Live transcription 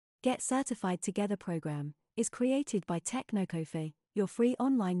Get Certified Together program is created by Technocofe, your free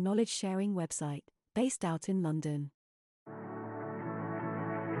online knowledge sharing website, based out in London.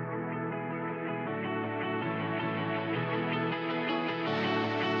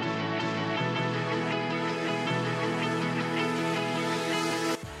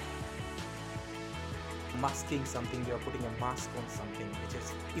 Masking something, you're putting a mask on something, which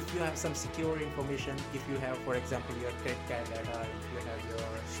is if you have some secure information, if you have, for example, your credit card data, if you have your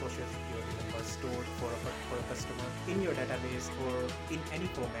social security number stored for a customer in your database or in any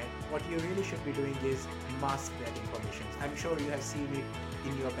format, what you really should be doing is mask that information. I'm sure you have seen it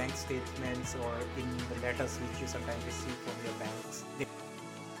in your bank statements or in the letters which you sometimes receive from your banks.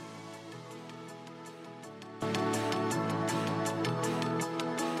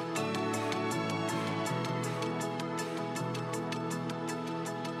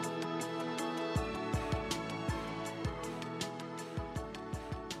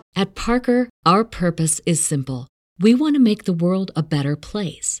 At Parker, our purpose is simple. We want to make the world a better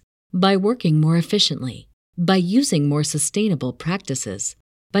place by working more efficiently, by using more sustainable practices,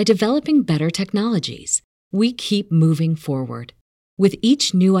 by developing better technologies. We keep moving forward. With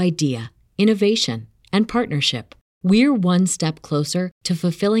each new idea, innovation, and partnership, we're one step closer to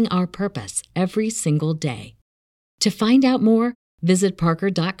fulfilling our purpose every single day. To find out more, visit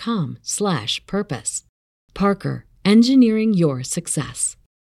parker.com/purpose. Parker, engineering your success.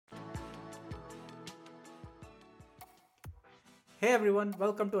 Hey everyone,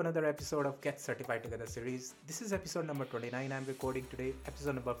 welcome to another episode of Get Certified Together series. This is episode number 29 I'm recording today,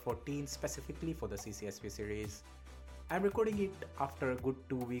 episode number 14 specifically for the CCSP series. I'm recording it after a good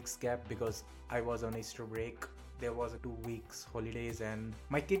 2 weeks gap because I was on Easter break. There was a 2 weeks holidays and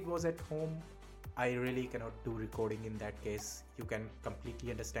my kid was at home. I really cannot do recording in that case. You can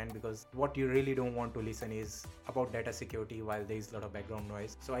completely understand because what you really don't want to listen is about data security while there is a lot of background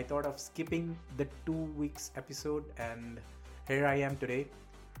noise. So I thought of skipping the 2 weeks episode and here I am today.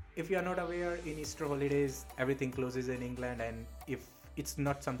 If you are not aware, in Easter holidays, everything closes in England, and if it's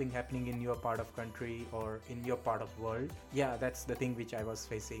not something happening in your part of country or in your part of world, yeah, that's the thing which I was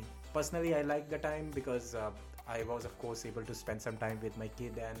facing. Personally, I like the time because I was of course able to spend some time with my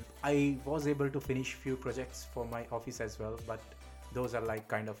kid and I was able to finish few projects for my office as well, but those are like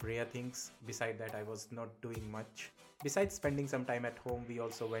kind of rare things. Beside that, I was not doing much. Besides spending some time at home, we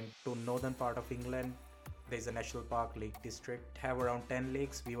also went to northern part of England. There's a national park, Lake District, have around 10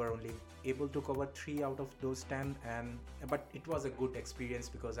 lakes. We were only able to cover 3 out of those 10, but it was a good experience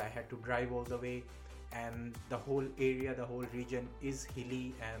because I had to drive all the way, and the whole area, the whole region is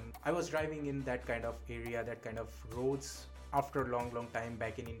hilly, and I was driving in that kind of area, that kind of roads. After a long time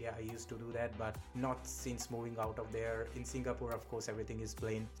back in India, I used to do that, but not since moving out of there. In Singapore, of course, everything is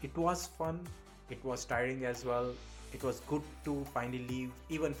plain. It was fun. It was tiring as well. It was good to finally leave,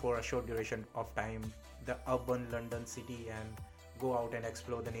 even for a short duration of time, the urban London city and go out and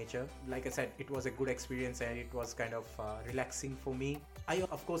explore the nature. Like I said, it was a good experience and it was kind of relaxing for me. I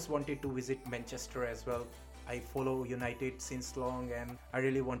of course wanted to visit Manchester as well. I follow United since long and I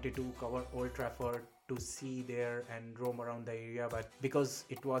really wanted to cover Old Trafford to see there and roam around the area, but because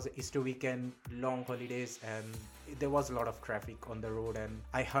it was Easter weekend, long holidays, and there was a lot of traffic on the road, and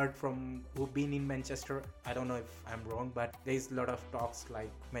I heard from who've been in Manchester, I don't know if I'm wrong, but there's a lot of talks like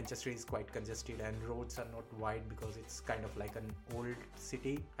Manchester is quite congested and roads are not wide because it's kind of like an old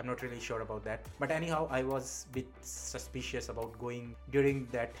city. I'm not really sure about that, but anyhow, I was a bit suspicious about going during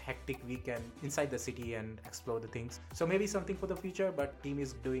that hectic weekend inside the city and explore the things. So maybe something for the future, but team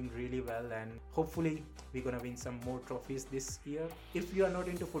is doing really well and hopefully we're gonna win some more trophies this year. If you are not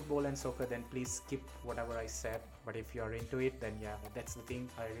into football and soccer, then please skip whatever I said, but if you are into it, then yeah, that's the thing.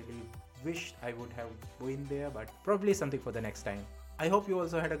 I really wish I would have been there, but probably something for the next time. I hope you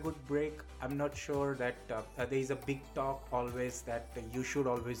also had a good break. I'm not sure that there is a big talk always that you should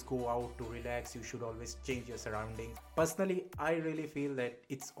always go out to relax, you should always change your surroundings. Personally, I really feel that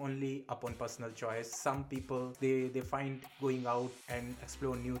it's only upon personal choice. Some people, they find going out and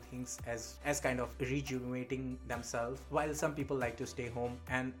explore new things as kind of rejuvenating themselves, while some people like to stay home,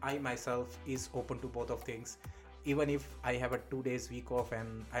 and I myself is open to both of things. Even if I have a 2 days week off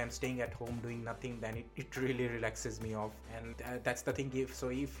and I am staying at home doing nothing, then it really relaxes me off, and that's the thing.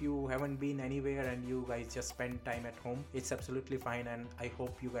 If you haven't been anywhere and you guys just spend time at home, it's absolutely fine, and I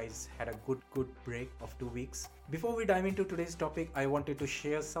hope you guys had a good break of 2 weeks. Before we dive into today's topic, I wanted to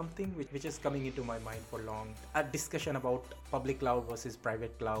share something which is coming into my mind for long. A discussion about public cloud versus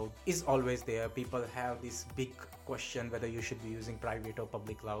private cloud is always there. People have this big question whether you should be using private or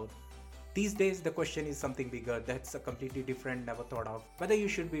public cloud. These days, the question is something bigger. That's a completely different, never thought of. Whether you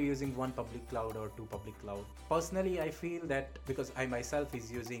should be using one public cloud or two public cloud. Personally, I feel that because I myself is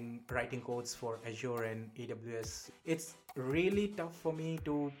using writing codes for Azure and AWS, it's really tough for me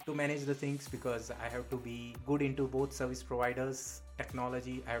to manage the things because I have to be good into both service providers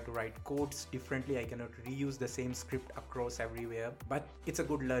technology. I have to write codes differently. I cannot reuse the same script across everywhere, but it's a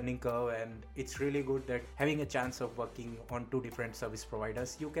good learning curve, and it's really good that having a chance of working on two different service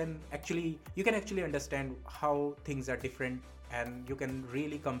providers, you can actually understand how things are different, and you can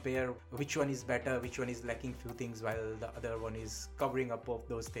really compare which one is better, which one is lacking few things while the other one is covering up of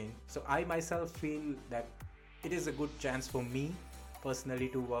those things. So I myself feel that it is a good chance for me personally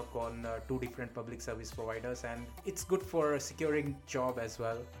to work on two different public service providers, and it's good for securing job as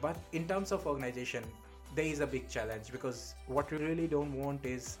well. But in terms of organization, there is a big challenge, because what you really don't want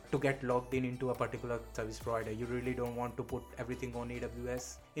is to get logged in into a particular service provider. You really don't want to put everything on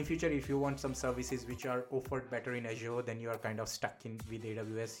AWS. In future, if you want some services which are offered better in Azure, then you are kind of stuck in with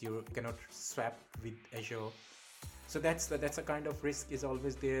AWS. You cannot swap with Azure. So that's a kind of risk is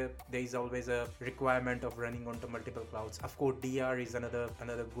always there. There is always a requirement of running onto multiple clouds. Of course, DR is another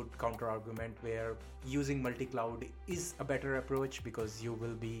good counter argument, where using multi-cloud is a better approach, because you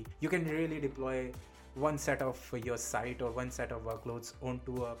can really deploy one set of your site or one set of workloads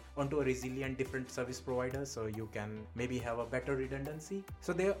onto a resilient different service provider, so you can maybe have a better redundancy.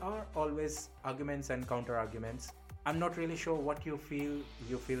 So there are always arguments and counter arguments. I'm not really sure what you feel.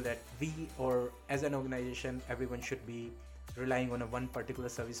 You feel that we, or as an organization, everyone should be relying on a one particular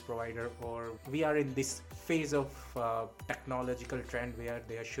service provider, or we are in this phase of technological trend where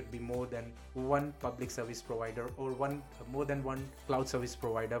there should be more than one public service provider, or more than one cloud service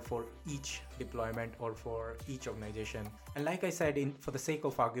provider for each deployment or for each organization. And like I said, for the sake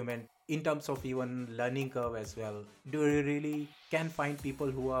of argument, in terms of even learning curve as well, do you really can find people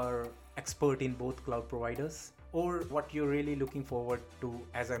who are expert in both cloud providers? Or what you're really looking forward to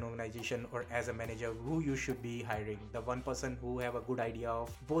as an organization or as a manager, who you should be hiring? The one person who have a good idea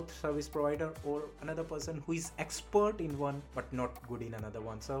of both service provider, or another person who is expert in one but not good in another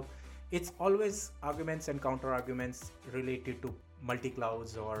one. So it's always arguments and counter arguments related to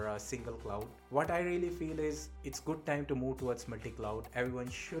multi-clouds or a single cloud. What I really feel is it's good time to move towards multi-cloud. Everyone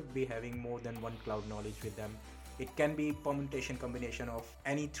should be having more than one cloud knowledge with them. It can be permutation combination of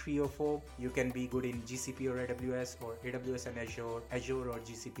any 3 or 4. You can be good in GCP or AWS, or AWS and Azure or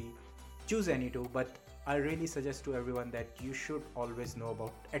GCP. Choose any two, but I really suggest to everyone that you should always know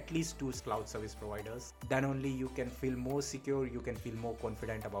about at least 2 cloud service providers. Then only you can feel more secure, you can feel more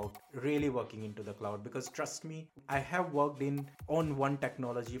confident about really working into the cloud. Because trust me, I have worked on one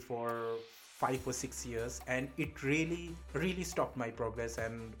technology for 5 or 6 years, and it really stopped my progress.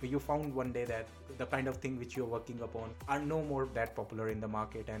 And you found one day that the kind of thing which you're working upon are no more that popular in the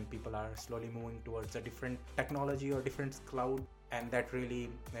market, and people are slowly moving towards a different technology or different cloud, and that really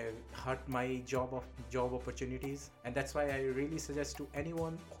hurt my job opportunities. And that's why I really suggest to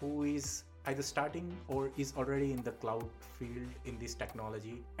anyone who is either starting or is already in the cloud field in this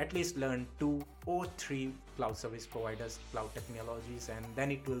technology, at least learn 2 or 3 cloud service providers, cloud technologies, and then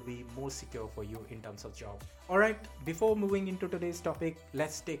it will be more secure for you in terms of job. Alright, before moving into today's topic,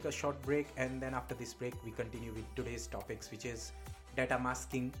 let's take a short break, and then after this break we continue with today's topics, which is data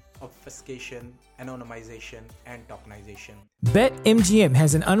masking, obfuscation, anonymization, and tokenization. BetMGM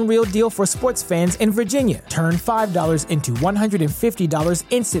has an unreal deal for sports fans in Virginia. Turn $5 into $150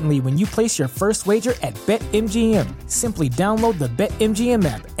 instantly when you place your first wager at BetMGM. Simply download the BetMGM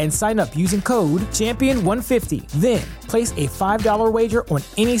app and sign up using code Champion150. Then, place a $5 wager on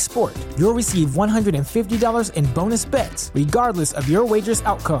any sport. You'll receive $150 in bonus bets, regardless of your wager's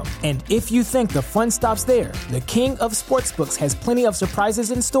outcome. And if you think the fun stops there, the king of sportsbooks has plenty of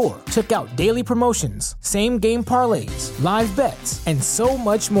surprises in store. Check out daily promotions, same-game parlays, live bets, and so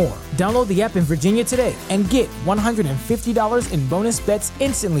much more. Download the app in Virginia today and get $150 in bonus bets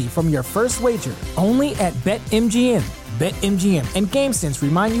instantly from your first wager. Only at BetMGM. BetMGM and GameSense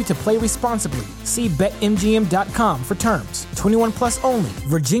remind you to play responsibly. See BetMGM.com for terms. 21 plus only.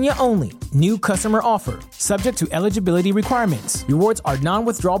 Virginia only. New customer offer. Subject to eligibility requirements. Rewards are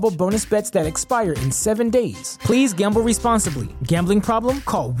non-withdrawable bonus bets that expire in 7 days. Please gamble responsibly. Gambling problem?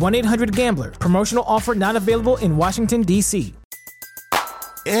 Call 1-800-GAMBLER. Promotional offer not available in Washington, D.C.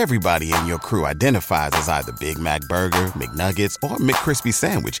 Everybody in your crew identifies as either Big Mac Burger, McNuggets, or McCrispy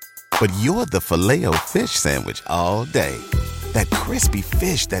Sandwich. But you're the Filet-O-Fish Sandwich all day. That crispy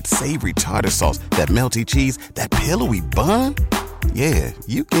fish, that savory tartar sauce, that melty cheese, that pillowy bun. Yeah,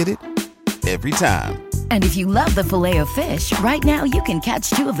 you get it. Every time. And if you love the Filet-O-Fish, right now you can catch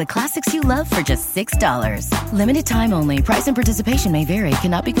two of the classics you love for just $6. Limited time only. Price and participation may vary.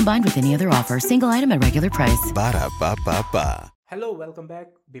 Cannot be combined with any other offer. Single item at regular price. Ba-da-ba-ba-ba. Hello, welcome back.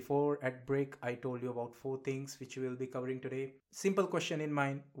 Before at break, I told you about 4 things which we will be covering today. Simple question in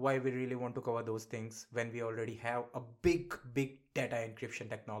mind, why we really want to cover those things when we already have a big data encryption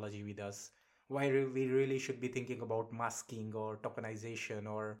technology with us. Why we really should be thinking about masking or tokenization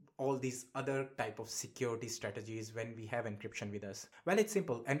or all these other type of security strategies when we have encryption with us. Well, it's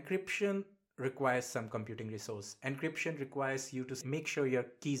simple. Encryption requires some computing resource. Encryption requires you to make sure your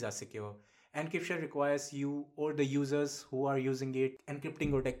keys are secure. Encryption requires you or the users who are using it,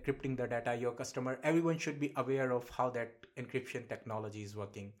 encrypting or decrypting the data, your customer, everyone should be aware of how that encryption technology is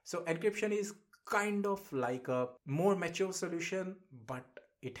working. So encryption is kind of like a more mature solution, but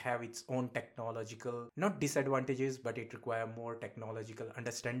it have its own technological, not disadvantages, but it require more technological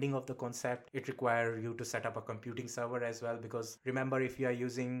understanding of the concept. It require you to set up a computing server as well, because remember, if you are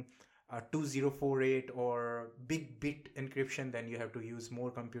using 2048 or big bit encryption, then you have to use more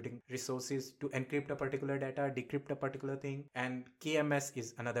computing resources to encrypt a particular data, decrypt a particular thing. And KMS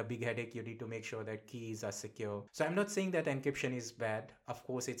is another big headache. You need to make sure that keys are secure. So I'm not saying that encryption is bad. Of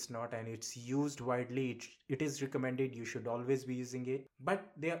course it's not, and it's used widely. It is recommended. You should always be using it.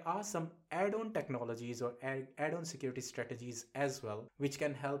 But there are some add-on technologies or add-on security strategies as well, which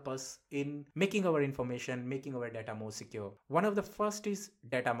can help us in making our information, making our data more secure. One of the first is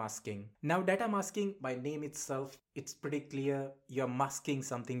data masking. Now, data masking, by name itself, it's pretty clear. You're masking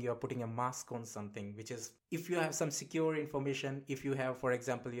something, you're putting a mask on something, which is if you have some secure information, if you have, for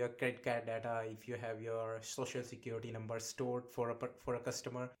example, your credit card data, if you have your social security number stored for a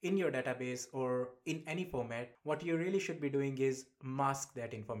customer in your database or in any format, what you really should be doing is mask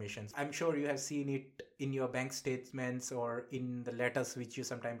that information. I'm sure you have seen it in your bank statements or in the letters which you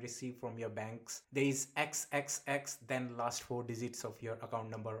sometimes receive from your banks. There is XXX, then last 4 digits of your account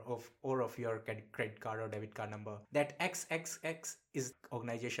number of your credit card or debit card number. That XXX is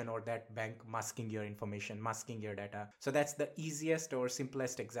organization or that bank masking your information, masking your data. So that's the easiest or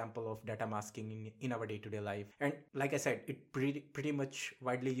simplest example of data masking in our day-to-day life. And like I said, it pretty much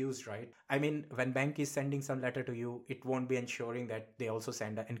widely used, right? I mean, when bank is sending some letter to you, it won't be ensuring that they also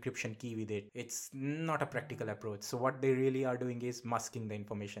send an encryption key with it. It's not a practical approach. So what they really are doing is masking the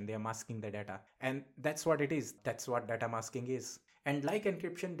information. They are masking the data. And that's what it is. That's what data masking is. And like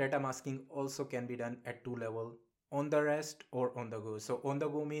encryption, data masking also can be done at 2 levels: on the rest or on the go. So on the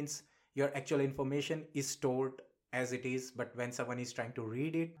go means your actual information is stored as it is, but when someone is trying to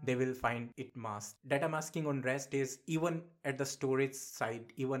read it, they will find it masked. Data masking on rest is even at the storage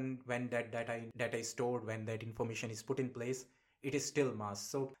side, even when that data is stored, when that information is put in place, it is still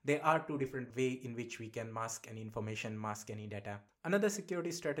masked. So there are 2 different ways in which we can mask any information, mask any data. Another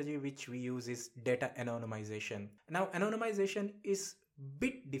security strategy which we use is data anonymization. Now, anonymization is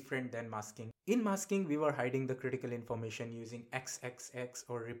bit different than masking. In masking, we were hiding the critical information using XXX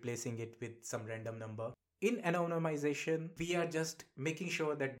or replacing it with some random number. In anonymization, we are just making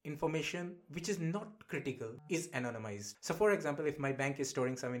sure that information which is not critical is anonymized. So for example, if my bank is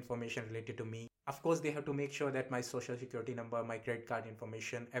storing some information related to me, of course they have to make sure that my social security number, my credit card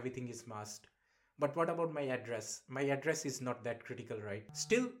information, everything is masked. But what about my address? My address is not that critical, right?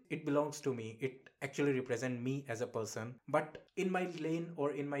 Still, it belongs to me. It actually represents me as a person. But in my lane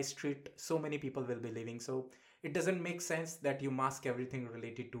or in my street, so many people will be living. So it doesn't make sense that you mask everything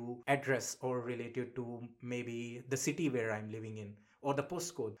related to address or related to maybe the city where I'm living in or the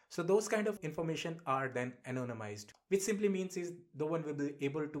postcode. So those kind of information are then anonymized, which simply means is no one will be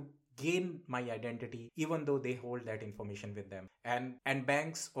able to gain my identity even though they hold that information with them. And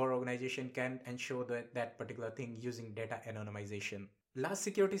banks or organization can ensure that particular thing using data anonymization. Last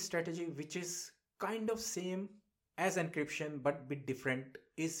security strategy, which is kind of same as encryption but bit different,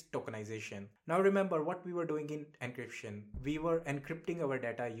 is tokenization. Now remember what we were doing in encryption. We were encrypting our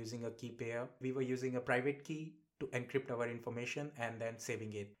data using a key pair. We were using a private key to encrypt our information and then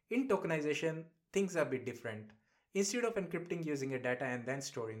saving it. In tokenization, things are a bit different. Instead of encrypting using a data and then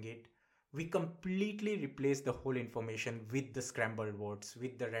storing it, we completely replace the whole information with the scrambled words,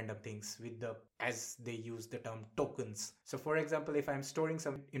 with the random things, as they use the term tokens. So for example, if I'm storing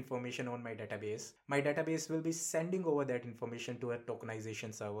some information on my database will be sending over that information to a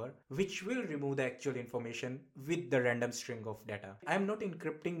tokenization server, which will remove the actual information with the random string of data. I'm not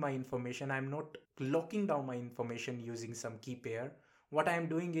encrypting my information. I'm not locking down my information using some key pair. What I am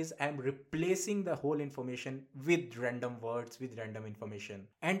doing is I am replacing the whole information with random words, with random information.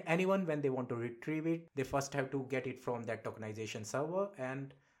 And anyone, when they want to retrieve it, they first have to get it from that tokenization server,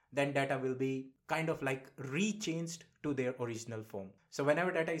 and then data will be kind of like rechanged to their original form. So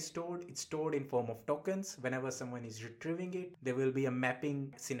whenever data is stored, it's stored in form of tokens. Whenever someone is retrieving it, there will be a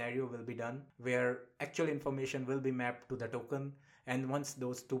mapping scenario will be done where actual information will be mapped to the token. And once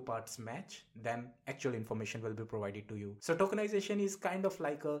those two parts match, then actual information will be provided to you. So tokenization is kind of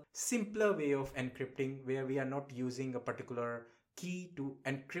like a simpler way of encrypting, where we are not using a particular key to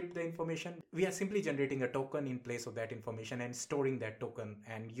encrypt the information. We are simply generating a token in place of that information and storing that token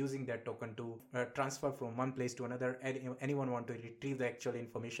and using that token to transfer from one place to another. Anyone want to retrieve the actual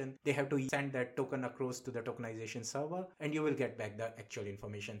information, they have to send that token across to the tokenization server, and you will get back the actual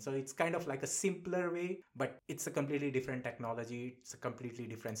information. So it's kind of like a simpler way, but it's a completely different technology. It's a completely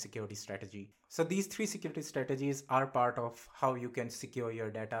different security strategy. So these three security strategies are part of how you can secure your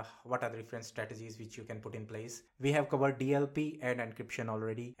data. What are the different strategies which you can put in place? We have covered DLP and encryption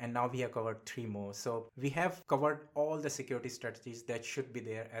already, and now we have covered three more. So we have covered all the security strategies that should be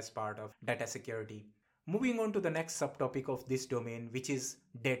there as part of data security. Moving on to the next subtopic of this domain, which is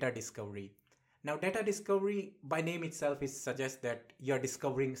data discovery. Now, data discovery by name itself is suggests that you're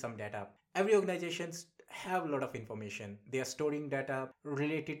discovering some data. Every organization have a lot of information. They are storing data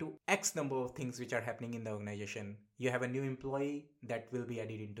related to X number of things which are happening in the organization. You have a new employee that will be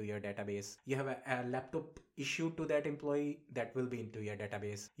added into your database. You have a laptop issued to that employee that will be into your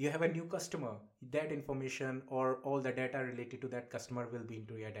database. You have a new customer. That information or all the data related to that customer will be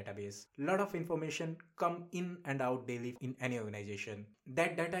into your database. A lot of information come in and out daily in any organization.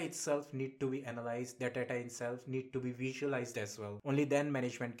 That data itself need to be analyzed. That data itself need to be visualized as well. Only then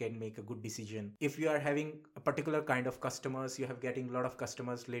management can make a good decision. If you are having a particular kind of customers, you have getting a lot of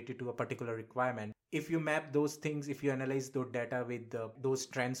customers related to a particular requirement. If you map those things, if you analyze those data with those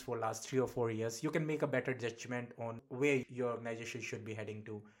trends for last 3 or 4 years, you can make a better judgment on where your organization should be heading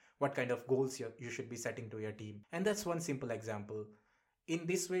to, what kind of goals you should be setting to your team. And that's one simple example. In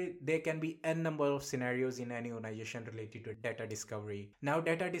this way, there can be n number of scenarios in any organization related to data discovery. Now,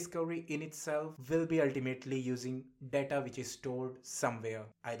 data discovery in itself will be ultimately using data which is stored somewhere,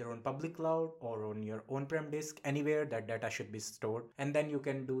 either on public cloud or on your on-prem disk. Anywhere that data should be stored, and then you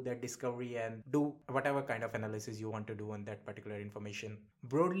can do that discovery and do whatever kind of analysis you want to do on that particular information.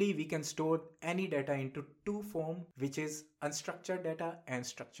 Broadly, we can store any data into two forms, which is unstructured data and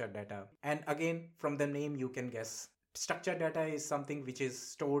structured data. And again, from the name you can guess, structured data is something which is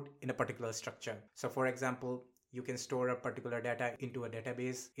stored in a particular structure. So for example, you can store a particular data into a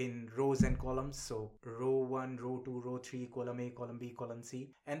database in rows and columns. So row 1, row 2, row 3, column A, column B, column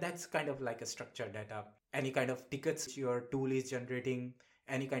C. And that's kind of like a structured data. Any kind of tickets your tool is generating,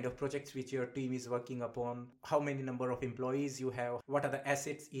 any kind of projects which your team is working upon, how many number of employees you have, what are the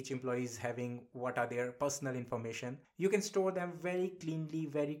assets each employee is having, what are their personal information. You can store them very cleanly,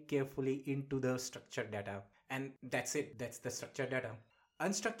 very carefully into the structured data. And that's it. That's the structured data.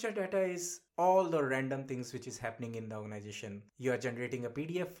 Unstructured data is all the random things which is happening in the organization. You are generating a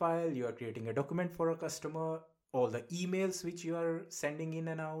PDF file, you are creating a document for a customer, all the emails which you are sending in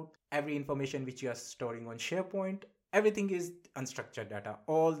and out, every information which you are storing on SharePoint, everything is unstructured data.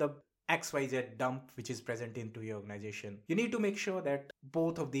 All the XYZ dump which is present into your organization. You need to make sure that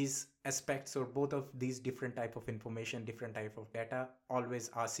both of these aspects or both of these different type of information, different type of data always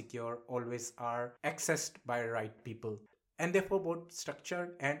are secure, always are accessed by right people. And therefore both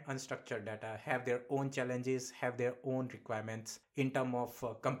structured and unstructured data have their own challenges, have their own requirements in terms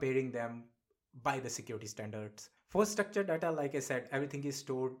of comparing them by the security standards. For structured data, like I said, everything is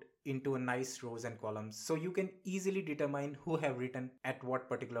stored into a nice rows and columns, so you can easily determine who have written at what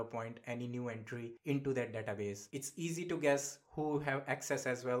particular point any new entry into that database. It's easy to guess who have access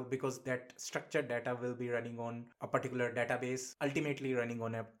as well, because that structured data will be running on a particular database, ultimately running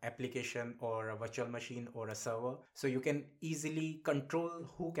on an application or a virtual machine or a server. So you can easily control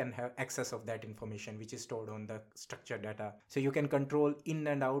who can have access of that information which is stored on the structured data. So you can control in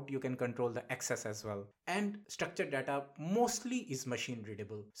and out, you can control the access as well. And structured data mostly is machine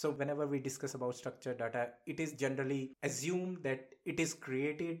readable. So whenever we discuss about structured data, it is generally assumed that it is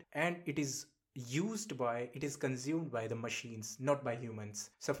created and it is consumed by the machines, not by humans.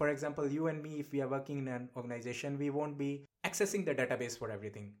 So for example, you and me, if we are working in an organization, we won't be accessing the database for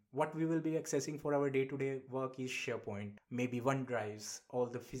everything. What we will be accessing for our day-to-day work is SharePoint, maybe OneDrives, all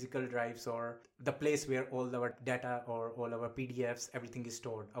the physical drives, or the place where all our data or all our PDFs, everything is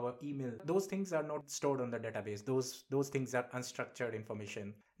stored. Our email, those things are not stored on the database. Those things are unstructured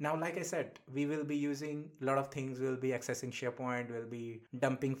information. Now, like I said, we will be using a lot of things. We'll be accessing SharePoint, we'll be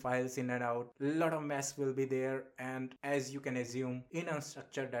dumping files in and out. A lot of mess will be there. And as you can assume, in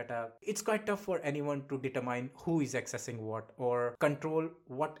unstructured data, it's quite tough for anyone to determine who is accessing what, or control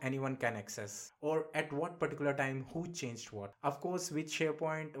what anyone can access, or at what particular time who changed what. Of course, with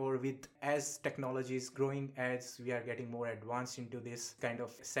SharePoint or with as technology is growing, as we are getting more advanced into this kind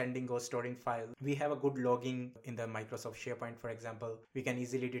of sending or storing file, we have a good logging in the Microsoft SharePoint, for example. We can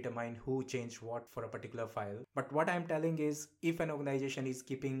easily determine who changed what for a particular file. But what I'm telling is, if an organization is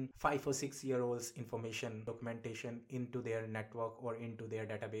keeping 5 or 6 year olds information documentation into their network or into their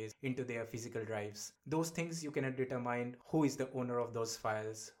database, into their physical drives, those things you cannot determine who is the owner of those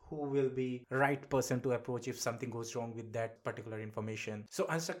files, who will be right person to approach if something goes wrong with that particular information. So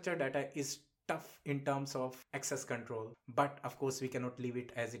unstructured data is tough in terms of access control, but of course we cannot leave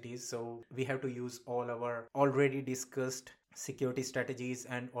it as it is. So we have to use all our already discussed security strategies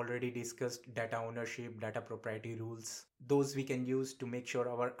and already discussed data ownership, data proprietary rules. Those we can use to make sure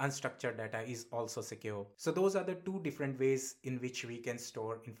our unstructured data is also secure. So those are the two different ways in which we can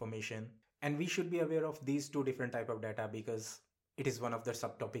store information. And we should be aware of these two different type of data because it is one of the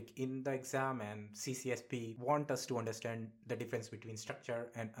subtopic in the exam, and CCSP want us to understand the difference between structured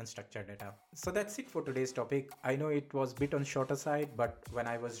and unstructured data. So that's it for today's topic. I know it was a bit on shorter side, but when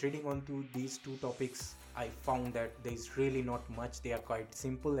I was reading onto these two topics, I found that there is really not much. They are quite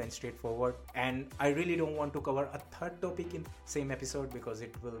simple and straightforward, and I really don't want to cover a third topic in same episode because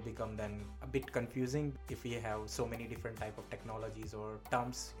it will become then a bit confusing if we have so many different type of technologies or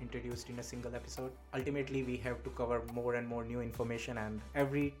terms introduced in a single episode. Ultimately, we have to cover more and more new information, and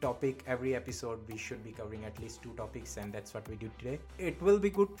every topic, every episode, we should be covering at least 2 topics, and that's what we do today. It will be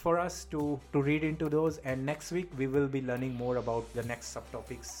good for us to read into those, and next week we will be learning more about the next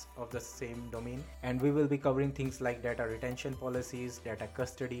subtopics of the same domain, and we will be covering things like data retention policies, data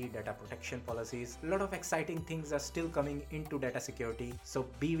custody, data protection policies. A lot of exciting things are still coming into data security. So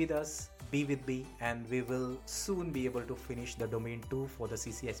be with us, be with me, and we will soon be able to finish the domain 2 for the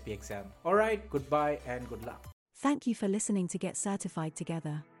CCSP exam. Alright, goodbye and good luck. Thank you for listening to Get Certified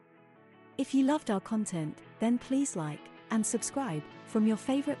Together. If you loved our content, then please like and subscribe from your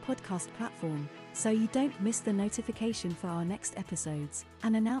favorite podcast platform so you don't miss the notification for our next episodes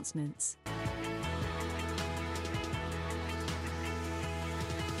and announcements.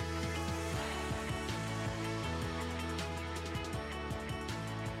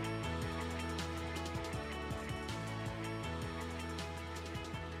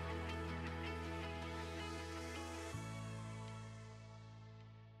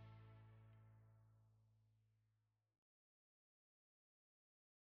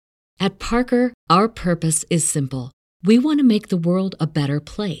 At Parker, our purpose is simple. We want to make the world a better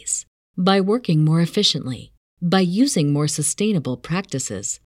place by working more efficiently, by using more sustainable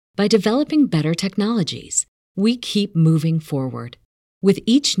practices, by developing better technologies. We keep moving forward. With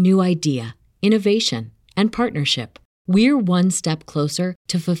each new idea, innovation, and partnership, we're one step closer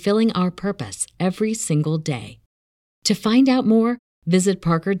to fulfilling our purpose every single day. To find out more, visit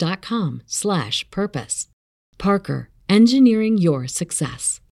parker.com/purpose. Parker, engineering your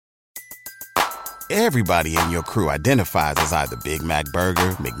success. Everybody in your crew identifies as either Big Mac Burger,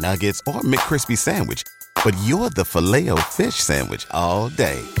 McNuggets, or McCrispy Sandwich. But you're the Filet-O-Fish Sandwich all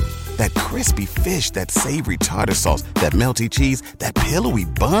day. That crispy fish, that savory tartar sauce, that melty cheese, that pillowy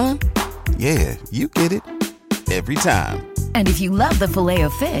bun. Yeah, you get it. Every time. And if you love the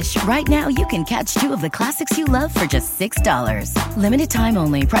Filet-O-Fish, right now you can catch 2 of the classics you love for just $6. Limited time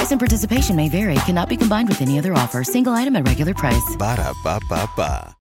only. Price and participation may vary. Cannot be combined with any other offer. Single item at regular price. Ba-da-ba-ba-ba.